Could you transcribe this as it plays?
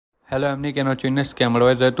Hello, I'm Nick and watching Scam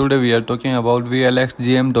Advisor. Today we are talking about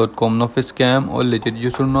Vlxgm.com. Now, if it's scam or legit,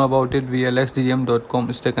 you should know about it.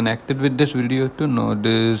 Vlxgm.com. Stay connected with this video to know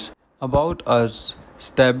this. About us.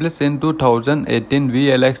 Established in 2018,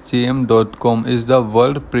 Vlxgm.com is the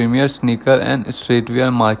world premier sneaker and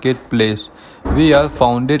streetwear marketplace. We are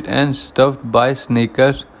founded and staffed by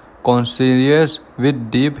sneakers connoisseurs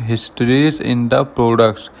with deep histories in the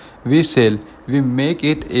products we sell. We make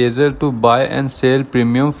it easier to buy and sell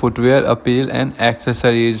premium footwear, apparel, and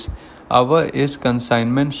accessories. Our is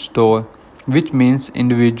consignment store, which means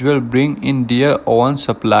individuals bring in their own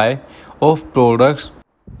supply of products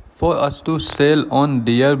for us to sell on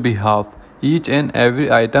their behalf. Each and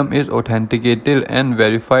every item is authenticated and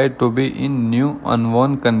verified to be in new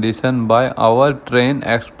unworn condition by our trained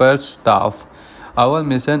expert staff. Our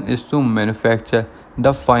mission is to manufacture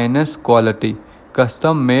the finest quality,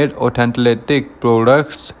 custom-made authentic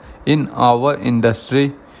products in our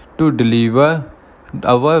industry, to deliver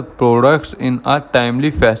our products in a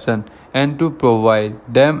timely fashion and to provide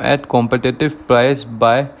them at competitive price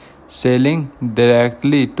by selling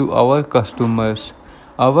directly to our customers.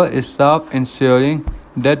 Our staff ensuring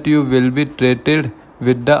that you will be treated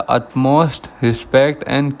with the utmost respect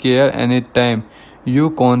and care anytime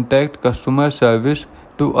you contact customer service.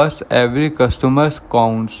 To us, every customer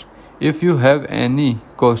counts. If you have any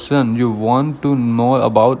question you want to know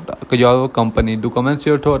about your company, do comment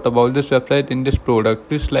your thought about this website in this product.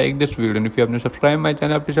 Please like this video, and if you have not subscribed my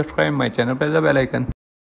channel, please subscribe my channel, press the bell icon.